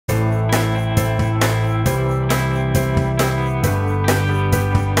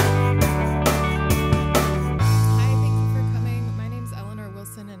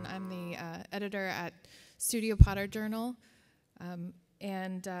at Studio Potter Journal. I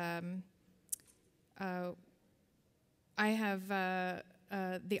have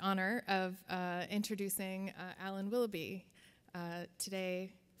the honor of introducing Alan Willoughby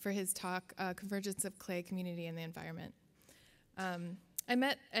today for his talk, Convergence of Clay, Community, and the Environment. I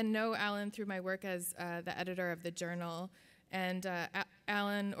met and know Alan through my work as the editor of the journal, and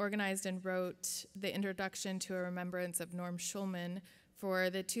Alan organized and wrote the introduction to a remembrance of Norm Schulman for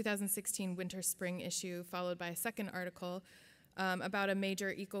the 2016 winter-spring issue, followed by a second article about a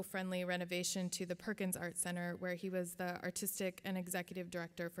major eco-friendly renovation to the Perkins Art Center, where he was the artistic and executive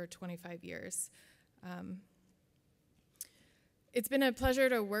director for 25 years. It's been a pleasure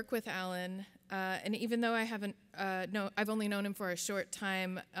to work with Alan, and even though I haven't, I've only known him for a short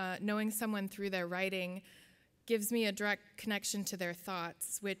time, knowing someone through their writing gives me a direct connection to their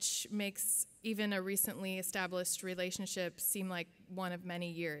thoughts, which makes even a recently established relationship seem like one of many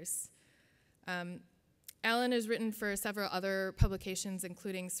years. Alan has written for several other publications,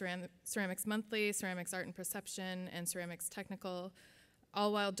 including Ceramics Monthly, Ceramics Art and Perception, and Ceramics Technical,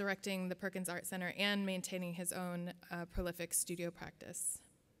 all while directing the Perkins Art Center and maintaining his own prolific studio practice.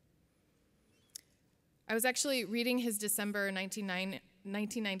 I was actually reading his December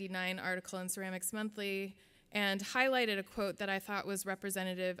 1999 article in Ceramics Monthly and highlighted a quote that I thought was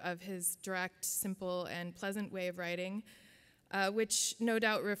representative of his direct, simple, and pleasant way of writing, which no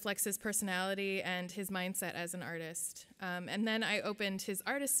doubt reflects his personality and his mindset as an artist. And then I opened his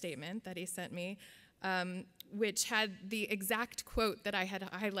artist statement that he sent me, which had the exact quote that I had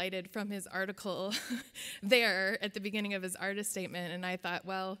highlighted from his article there at the beginning of his artist statement, and I thought,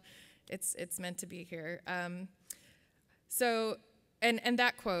 well, it's meant to be here. And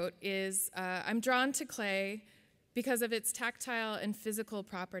that quote is, "I'm drawn to clay because of its tactile and physical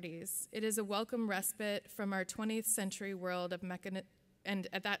properties. It is a welcome respite from our 20th century world of and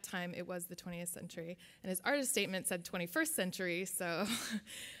at that time it was the 20th century, and his artist statement said 21st century, so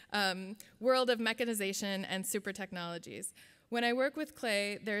world of mechanization and super technologies. When I work with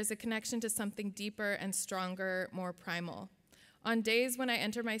clay, there is a connection to something deeper and stronger, more primal. On days when I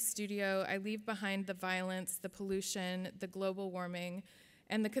enter my studio, I leave behind the violence, the pollution, the global warming,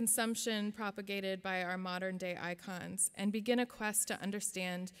 and the consumption propagated by our modern day icons, and begin a quest to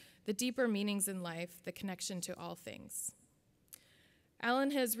understand the deeper meanings in life, the connection to all things."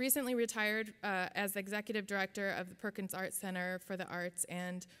 Alan has recently retired as executive director of the Perkins Art Center for the Arts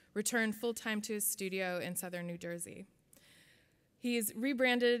and returned full-time to his studio in southern New Jersey. He's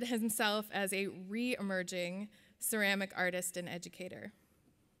rebranded himself as a re-emerging ceramic artist and educator.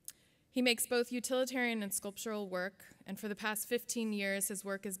 He makes both utilitarian and sculptural work, and for the past 15 years, his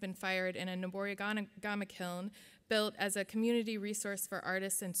work has been fired in a Noborigama kiln built as a community resource for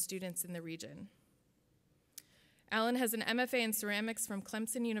artists and students in the region. Alan has an MFA in ceramics from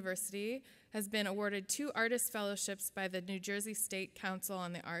Clemson University, has been awarded 2 artist fellowships by the New Jersey State Council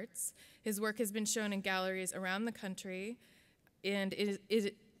on the Arts. His work has been shown in galleries around the country and is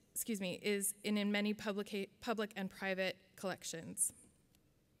in many public and private collections.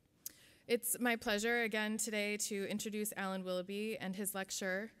 It's my pleasure again today to introduce Alan Willoughby and his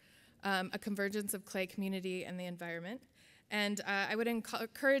lecture, A Convergence of Clay, Community, and the Environment. And I would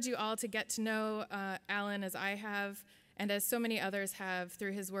encourage you all to get to know Alan as I have, and as so many others have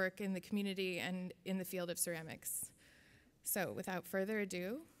through his work in the community and in the field of ceramics. So without further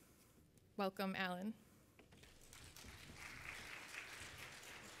ado, welcome Alan.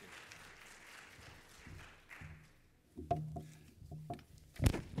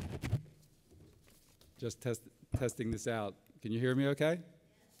 Just testing this out. Can you hear me okay?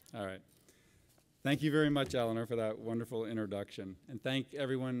 All right. Thank you very much, Eleanor, for that wonderful introduction. And thank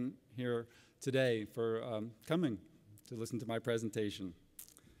everyone here today for coming to listen to my presentation.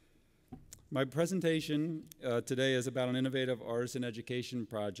 My presentation today is about an innovative artisan education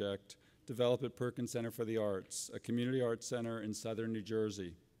project developed at Perkins Center for the Arts, a community arts center in southern New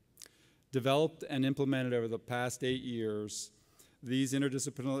Jersey. Developed and implemented over the past 8 years, these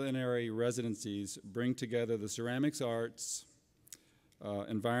interdisciplinary residencies bring together the ceramics arts,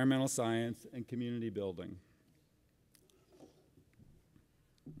 environmental science, and community building.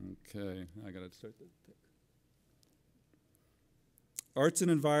 Okay, I gotta start that. Arts and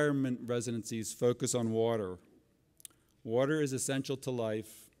environment residencies focus on water. Water is essential to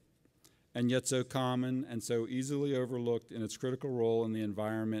life, and yet so common and so easily overlooked in its critical role in the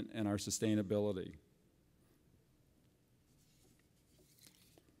environment and our sustainability.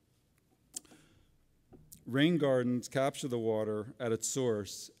 Rain gardens capture the water at its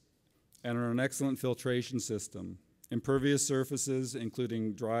source and are an excellent filtration system. Impervious surfaces,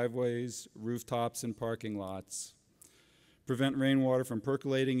 including driveways, rooftops, and parking lots, prevent rainwater from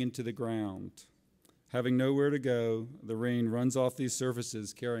percolating into the ground. Having nowhere to go, the rain runs off these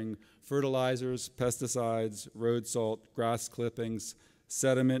surfaces carrying fertilizers, pesticides, road salt, grass clippings,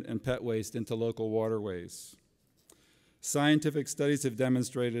 sediment, and pet waste into local waterways. Scientific studies have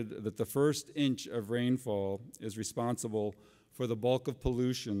demonstrated that the first inch of rainfall is responsible for the bulk of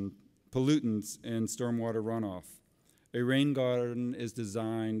pollutants in stormwater runoff. A rain garden is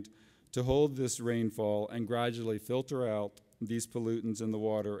designed to hold this rainfall and gradually filter out these pollutants in the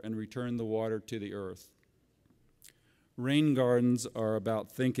water and return the water to the earth. Rain gardens are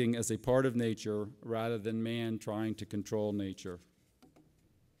about thinking as a part of nature rather than man trying to control nature.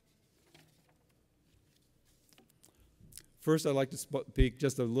 First, I'd like to speak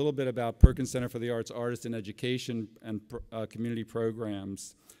just a little bit about Perkins Center for the Arts, Artists in Education and community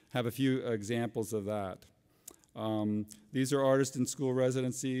programs. Have a few examples of that. These are artist and school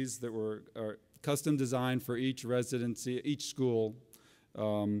residencies that are custom designed for each residency, each school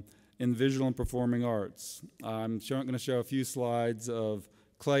in visual and performing arts. I'm going to show a few slides of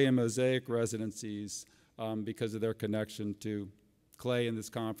clay and mosaic residencies because of their connection to clay in this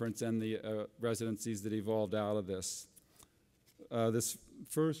conference and the residencies that evolved out of this. This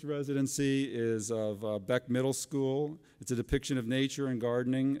first residency is of Beck Middle School. It's a depiction of nature and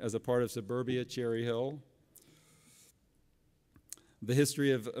gardening as a part of suburbia Cherry Hill. The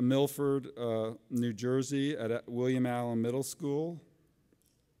history of Milford, New Jersey at William Allen Middle School.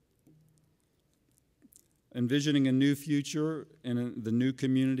 Envisioning a new future in the new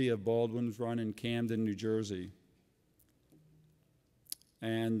community of Baldwin's Run in Camden, New Jersey.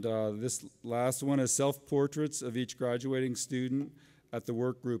 And this last one is self-portraits of each graduating student at the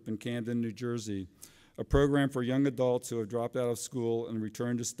work group in Camden, New Jersey, a program for young adults who have dropped out of school and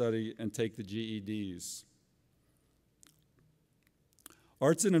returned to study and take the GEDs.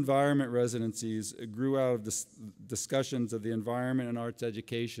 Arts and environment residencies grew out of discussions of the environment and arts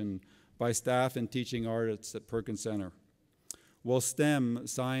education by staff and teaching artists at Perkins Center. While STEM,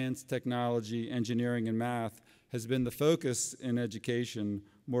 science, technology, engineering, and math, has been the focus in education,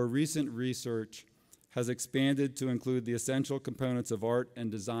 more recent research has expanded to include the essential components of art and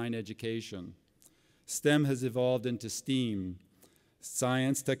design education. STEM has evolved into STEAM,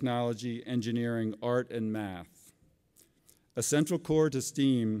 science, technology, engineering, art, and math. A central core to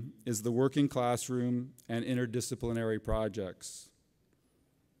STEAM is the working classroom and interdisciplinary projects.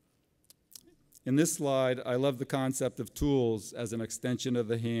 In this slide, I love the concept of tools as an extension of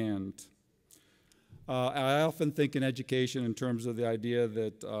the hand. I often think in education in terms of the idea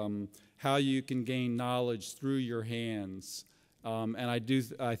that how you can gain knowledge through your hands. And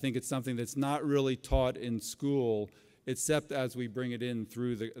I think it's something that's not really taught in school, except as we bring it in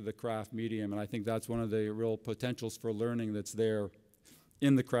through the craft medium. And I think that's one of the real potentials for learning that's there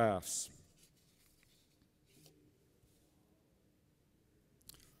in the crafts.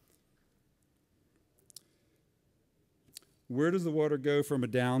 Where does the water go from a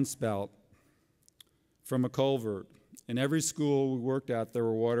downspout? From a culvert. In every school we worked at, there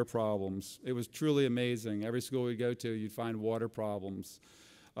were water problems. It was truly amazing. Every school we go to, you'd find water problems.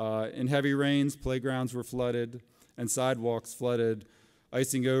 In heavy rains, playgrounds were flooded and sidewalks flooded,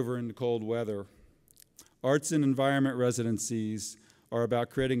 icing over in the cold weather. Arts and environment residencies are about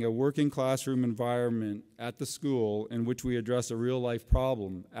creating a working classroom environment at the school in which we address a real-life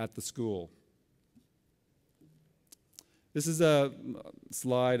problem at the school. This is a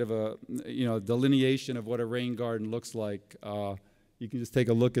slide of a delineation of what a rain garden looks like. You can just take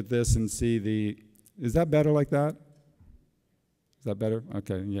a look at this and see is that better like that? Is that better?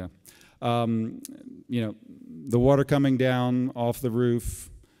 Okay, yeah. The water coming down off the roof,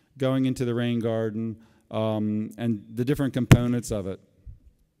 going into the rain garden, and the different components of it.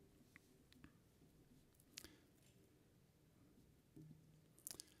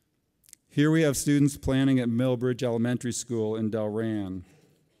 Here we have students planning at Millbridge Elementary School in Delran.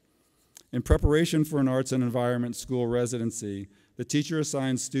 In preparation for an arts and environment school residency, the teacher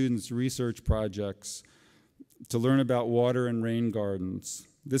assigns students research projects to learn about water and rain gardens.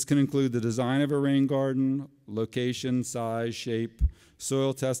 This can include the design of a rain garden, location, size, shape,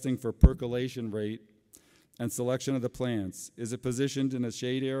 soil testing for percolation rate, and selection of the plants. Is it positioned in a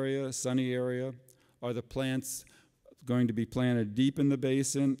shade area, sunny area? Are the plants going to be planted deep in the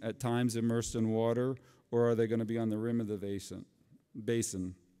basin, at times immersed in water, or are they going to be on the rim of the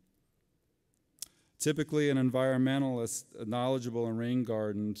basin? Typically, an environmentalist knowledgeable in rain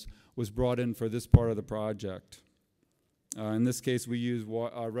gardens was brought in for this part of the project. In this case, we use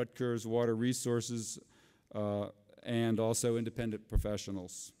Rutgers Water Resources and also independent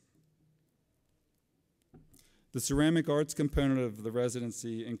professionals. The ceramic arts component of the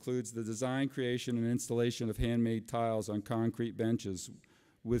residency includes the design, creation, and installation of handmade tiles on concrete benches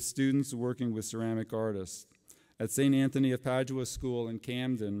with students working with ceramic artists. At St. Anthony of Padua School in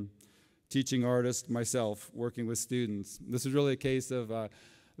Camden, teaching artist, myself, working with students. This is really a case of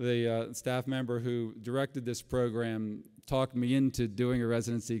the staff member who directed this program talked me into doing a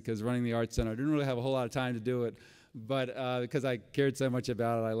residency because running the Arts Center, I didn't really have a whole lot of time to do it, but because I cared so much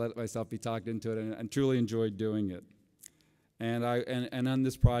about it, I let myself be talked into it and truly enjoyed doing it. And on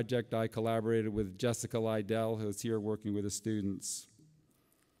this project, I collaborated with Jessica Lydell, who's here working with the students.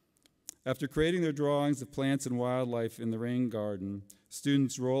 After creating their drawings of plants and wildlife in the rain garden,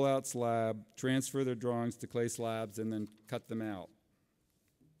 students roll out slab, transfer their drawings to clay slabs, and then cut them out.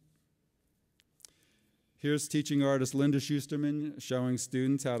 Here's teaching artist Linda Schusterman showing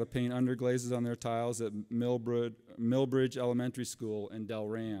students how to paint underglazes on their tiles at Millbridge Elementary School in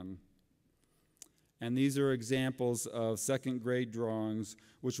Delran. And these are examples of second grade drawings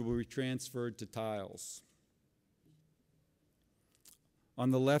which will be transferred to tiles. On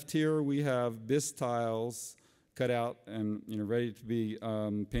the left here, we have bisque tiles cut out and ready to be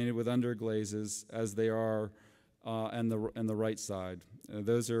painted with underglazes as they are on the right side.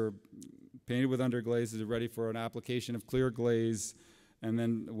 Those are painted with underglazes, ready for an application of clear glaze, and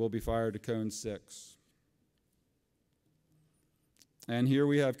then will be fired to cone 6. And here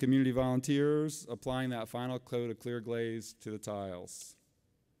we have community volunteers applying that final coat of clear glaze to the tiles.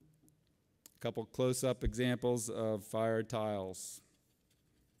 A couple close-up examples of fired tiles.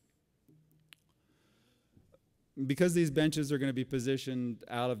 Because these benches are going to be positioned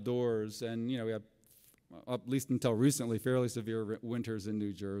out of doors, and we have, at least until recently, fairly severe winters in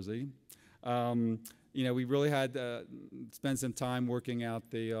New Jersey. We really had to spend some time working out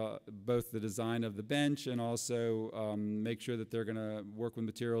both the design of the bench and also make sure that they're going to work with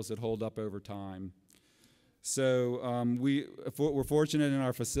materials that hold up over time. So we're fortunate in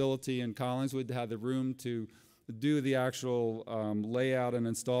our facility in Collingswood to have the room to do the actual layout and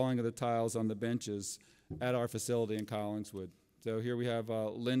installing of the tiles on the benches at our facility in Collingswood. So here we have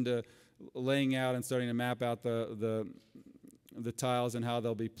Linda laying out and starting to map out the tiles and how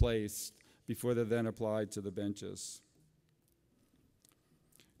they'll be placed before they're then applied to the benches.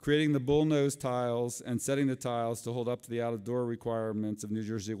 Creating the bullnose tiles and setting the tiles to hold up to the out-of-door requirements of New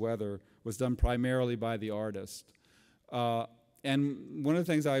Jersey weather was done primarily by the artist. And one of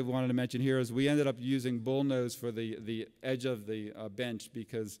the things I wanted to mention here is we ended up using bullnose for the edge of the bench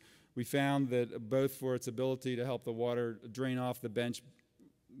because we found that both for its ability to help the water drain off the bench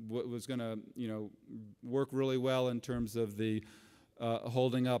was going to work really well in terms of the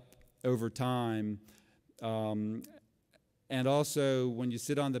holding up over time. And also, when you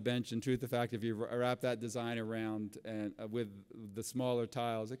sit on the bench, in truth, the fact if you wrap that design around and with the smaller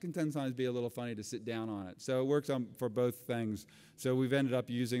tiles, it can sometimes be a little funny to sit down on it. So it works for both things. So we've ended up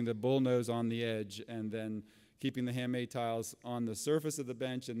using the bullnose on the edge and then keeping the handmade tiles on the surface of the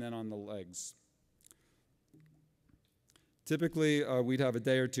bench and then on the legs. Typically, we'd have a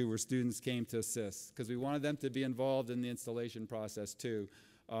day or two where students came to assist because we wanted them to be involved in the installation process too.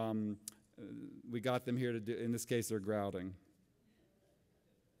 We got them here to do, in this case, they're grouting.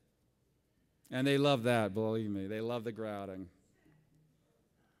 And they love that, believe me. They love the grouting.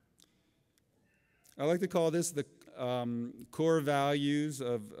 I like to call this the core values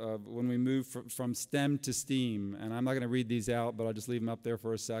of when we move from STEM to STEAM. And I'm not going to read these out, but I'll just leave them up there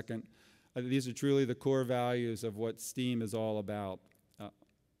for a second. These are truly the core values of what STEAM is all about.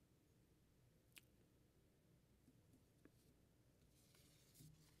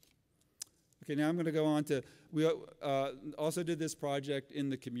 Okay, now I'm going to go on to, we also did this project in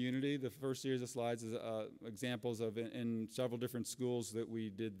the community. The first series of slides is examples of in several different schools that we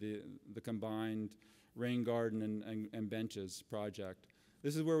did the combined rain garden and benches project.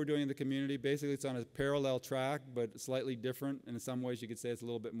 This is where we're doing in the community. Basically, it's on a parallel track, but slightly different. And in some ways, you could say it's a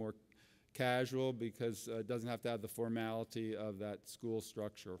little bit more casual because it doesn't have to have the formality of that school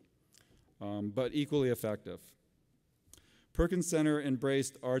structure, but equally effective. Perkins Center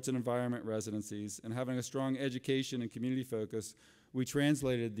embraced arts and environment residencies, and having a strong education and community focus, we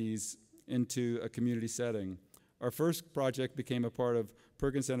translated these into a community setting. Our first project became a part of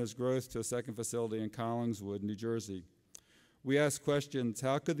Perkins Center's growth to a second facility in Collingswood, New Jersey. We asked questions: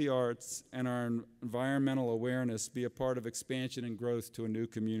 how could the arts and our environmental awareness be a part of expansion and growth to a new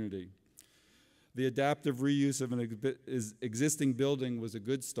community? The adaptive reuse of an existing building was a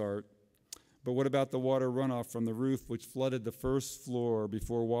good start, but what about the water runoff from the roof which flooded the first floor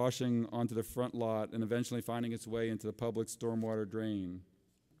before washing onto the front lot and eventually finding its way into the public stormwater drain?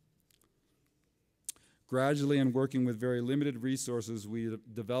 Gradually, and working with very limited resources, we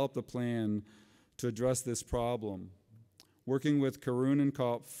developed a plan to address this problem. Working with Karun and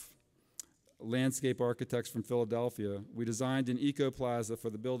Kopf, landscape architects from Philadelphia, we designed an eco-plaza for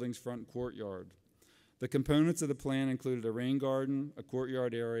the building's front courtyard. The components of the plan included a rain garden, a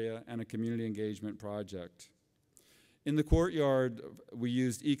courtyard area, and a community engagement project. In the courtyard, we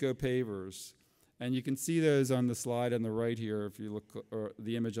used eco-pavers, and you can see those on the slide on the right here, if you look, or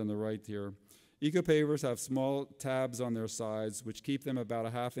the image on the right here. Eco-pavers have small tabs on their sides, which keep them about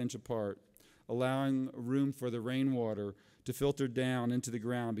a ½ inch apart, allowing room for the rainwater to filter down into the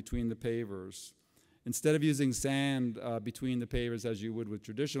ground between the pavers. Instead of using sand between the pavers as you would with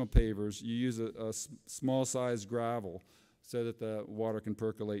traditional pavers, you use a small-sized gravel so that the water can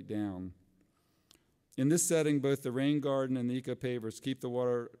percolate down. In this setting, both the rain garden and the eco-pavers keep the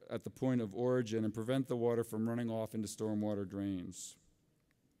water at the point of origin and prevent the water from running off into stormwater drains.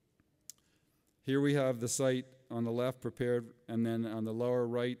 Here we have the site on the left prepared, and then on the lower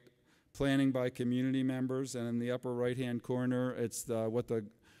right, planning by community members, and in the upper right-hand corner, it's what the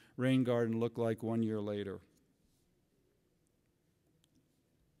rain garden looked like 1 year later.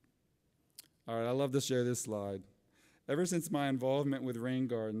 All right, I love to share this slide. Ever since my involvement with rain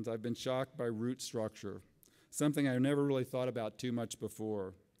gardens, I've been shocked by root structure, something I never really thought about too much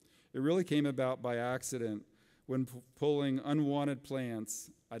before. It really came about by accident when pulling unwanted plants,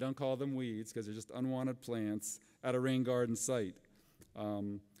 I don't call them weeds because they're just unwanted plants, at a rain garden site.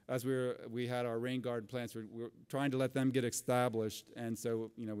 As we had our rain garden plants, we were trying to let them get established, and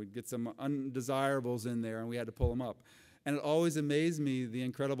so we'd get some undesirables in there, and we had to pull them up. And it always amazed me the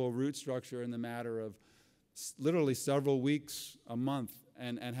incredible root structure in the matter of literally several weeks, a month,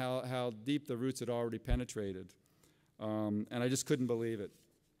 and how deep the roots had already penetrated. And I just couldn't believe it.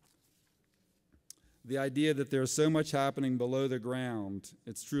 The idea that there's so much happening below the ground,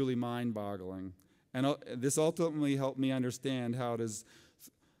 it's truly mind-boggling. And this ultimately helped me understand how it is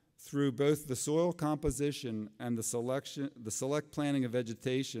through both the soil composition and the select planting of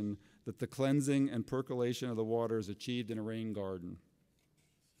vegetation that the cleansing and percolation of the water is achieved in a rain garden.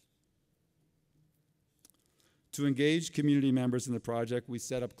 To engage community members in the project, we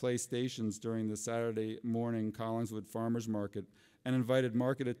set up clay stations during the Saturday morning Collingswood Farmers Market and invited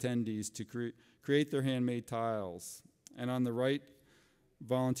market attendees to create their handmade tiles. And on the right,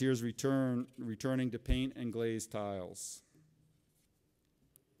 volunteers returning to paint and glaze tiles.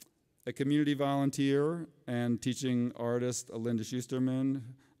 A community volunteer and teaching artist, Linda Schusterman,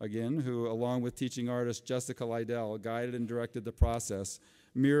 again, who along with teaching artist Jessica Lydell guided and directed the process,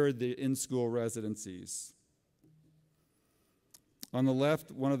 mirrored the in-school residencies. On the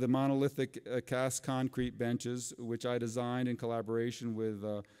left, one of the monolithic cast concrete benches, which I designed in collaboration with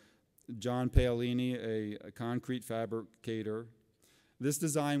John Paolini, a concrete fabricator. This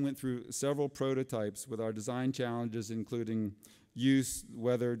design went through several prototypes with our design challenges, including use,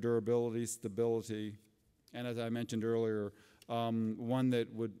 weather, durability, stability, and as I mentioned earlier, one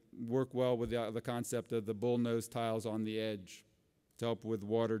that would work well with the concept of the bullnose tiles on the edge to help with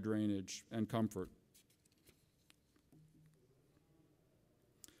water drainage and comfort.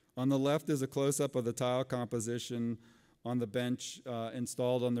 On the left is a close-up of the tile composition on the bench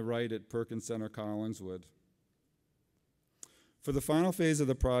installed on the right at Perkins Center, Collingswood. For the final phase of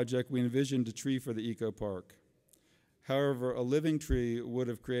the project, we envisioned a tree for the eco park. However, a living tree would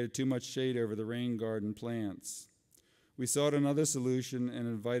have created too much shade over the rain garden plants. We sought another solution and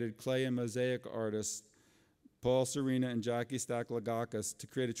invited clay and mosaic artists Paul Serena and Jackie Staklagakis to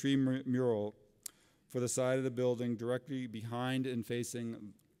create a tree mural for the side of the building directly behind and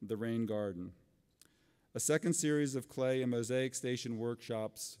facing the rain garden. A second series of clay and mosaic station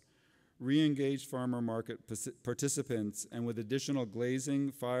workshops re-engaged farmer market participants, and with additional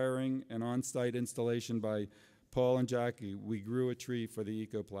glazing, firing, and on-site installation by Paul and Jackie, we grew a tree for the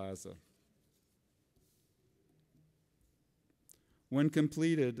Eco Plaza. When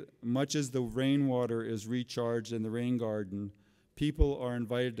completed, much as the rainwater is recharged in the rain garden, people are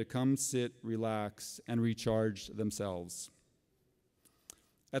invited to come sit, relax, and recharge themselves.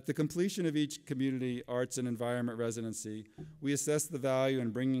 At the completion of each community arts and environment residency, we assess the value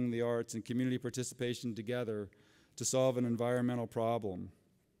in bringing the arts and community participation together to solve an environmental problem.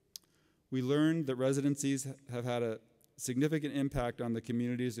 We learned that residencies have had a significant impact on the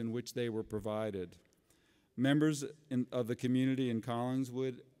communities in which they were provided. Members of the community in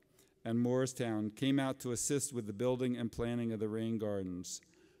Collingswood and Morristown came out to assist with the building and planning of the rain gardens.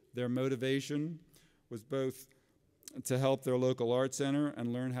 Their motivation was both to help their local art center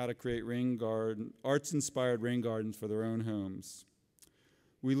and learn how to create arts-inspired rain gardens for their own homes.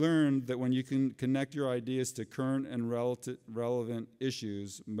 We learned that when you can connect your ideas to current and relevant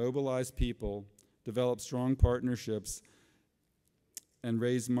issues, mobilize people, develop strong partnerships, and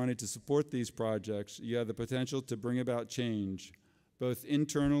raise money to support these projects, you have the potential to bring about change, both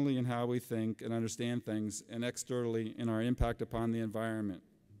internally in how we think and understand things, and externally in our impact upon the environment.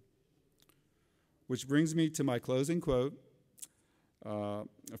 Which brings me to my closing quote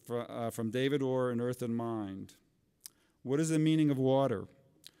from David Orr in Earth and Mind. What is the meaning of water?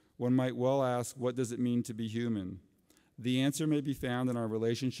 One might well ask, what does it mean to be human? The answer may be found in our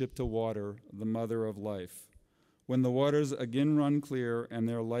relationship to water, the mother of life. When the waters again run clear and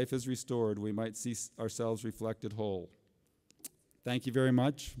their life is restored, we might see ourselves reflected whole. Thank you very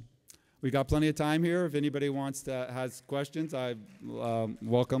much. We got plenty of time here. If anybody has questions, I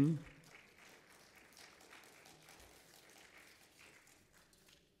welcome.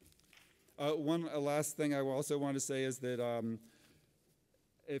 One last thing I also want to say is that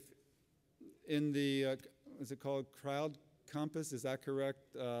if in the is it called Crowd Compass? Is that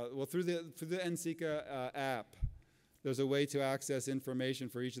correct? Well, through the NCECA app, there's a way to access information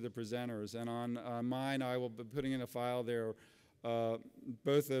for each of the presenters, and on mine, I will be putting in a file there,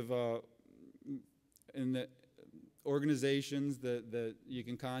 both of in the organizations that you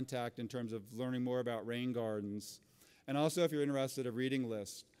can contact in terms of learning more about rain gardens, and also if you're interested, a reading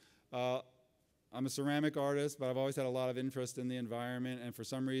list. I'm a ceramic artist, but I've always had a lot of interest in the environment, and for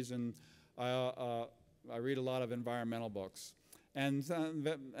some reason, I read a lot of environmental books. And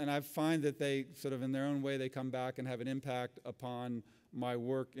I find that they sort of, in their own way, they come back and have an impact upon my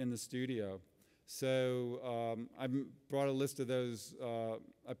work in the studio. So I brought a list of those,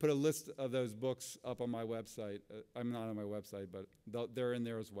 I put a list of those books up on my website. I'm not on my website, but they're in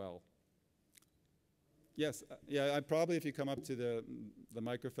there as well. Yes, yeah, I'd probably, if you come up to the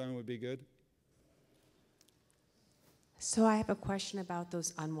microphone, would be good. So I have a question about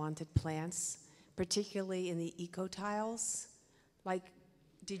those unwanted plants, particularly in the eco-tiles. Like,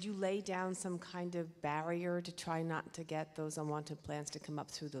 did you lay down some kind of barrier to try not to get those unwanted plants to come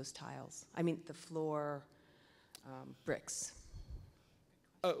up through those tiles? I mean, the floor bricks.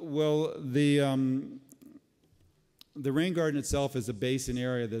 Well, the rain garden itself is a basin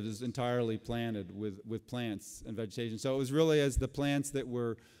area that is entirely planted with plants and vegetation. So it was really as the plants that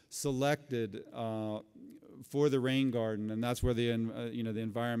were selected for the rain garden, and that's where the the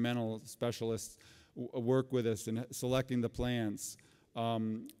environmental specialists work with us in selecting the plants.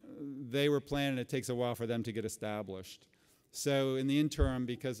 They were planted. It takes a while for them to get established. So in the interim,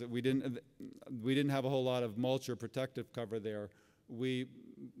 because we didn't have a whole lot of mulch or protective cover there, we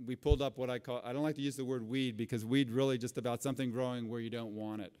pulled up what I don't like to use the word weed, because weed really just about something growing where you don't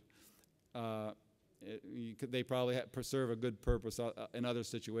want it. They probably serve a good purpose in other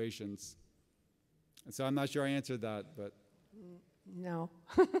situations. And so I'm not sure I answered that, but. No.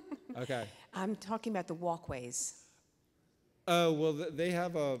 Okay. I'm talking about the walkways. Oh, well, they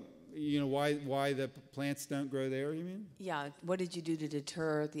have a, why the plants don't grow there, you mean? Yeah, what did you do to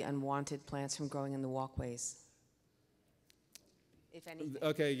deter the unwanted plants from growing in the walkways? If anything.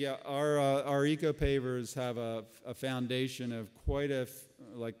 Okay, yeah, our eco pavers have a foundation of quite a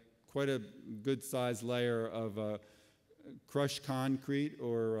good-sized layer of crushed concrete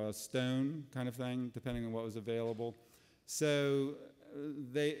or stone kind of thing, depending on what was available. So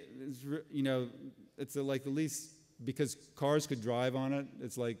it's like the least, because cars could drive on it,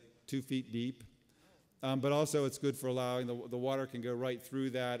 it's like 2 feet deep. But also it's good for allowing the water can go right through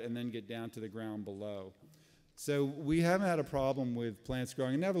that and then get down to the ground below. So we haven't had a problem with plants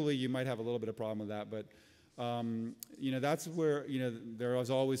growing. Inevitably, you might have a little bit of problem with that, but that's where there was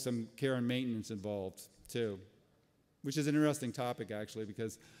always some care and maintenance involved too, which is an interesting topic actually,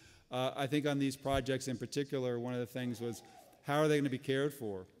 because I think on these projects in particular, one of the things was how are they going to be cared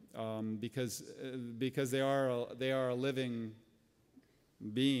for? Because they are a living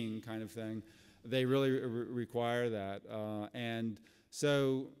being kind of thing. They really require that, and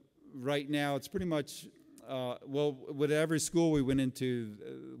so right now it's pretty much. Well, with every school we went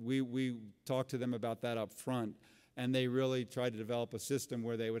into, we talked to them about that up front, and they really tried to develop a system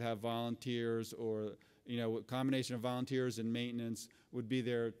where they would have volunteers, or a combination of volunteers and maintenance would be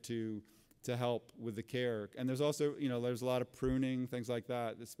there to help with the care. And there's also there's a lot of pruning, things like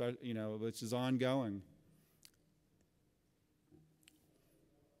that, which is ongoing.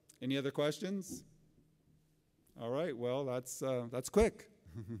 Any other questions? All right. Well, that's quick.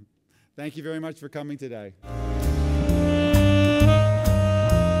 Thank you very much for coming today.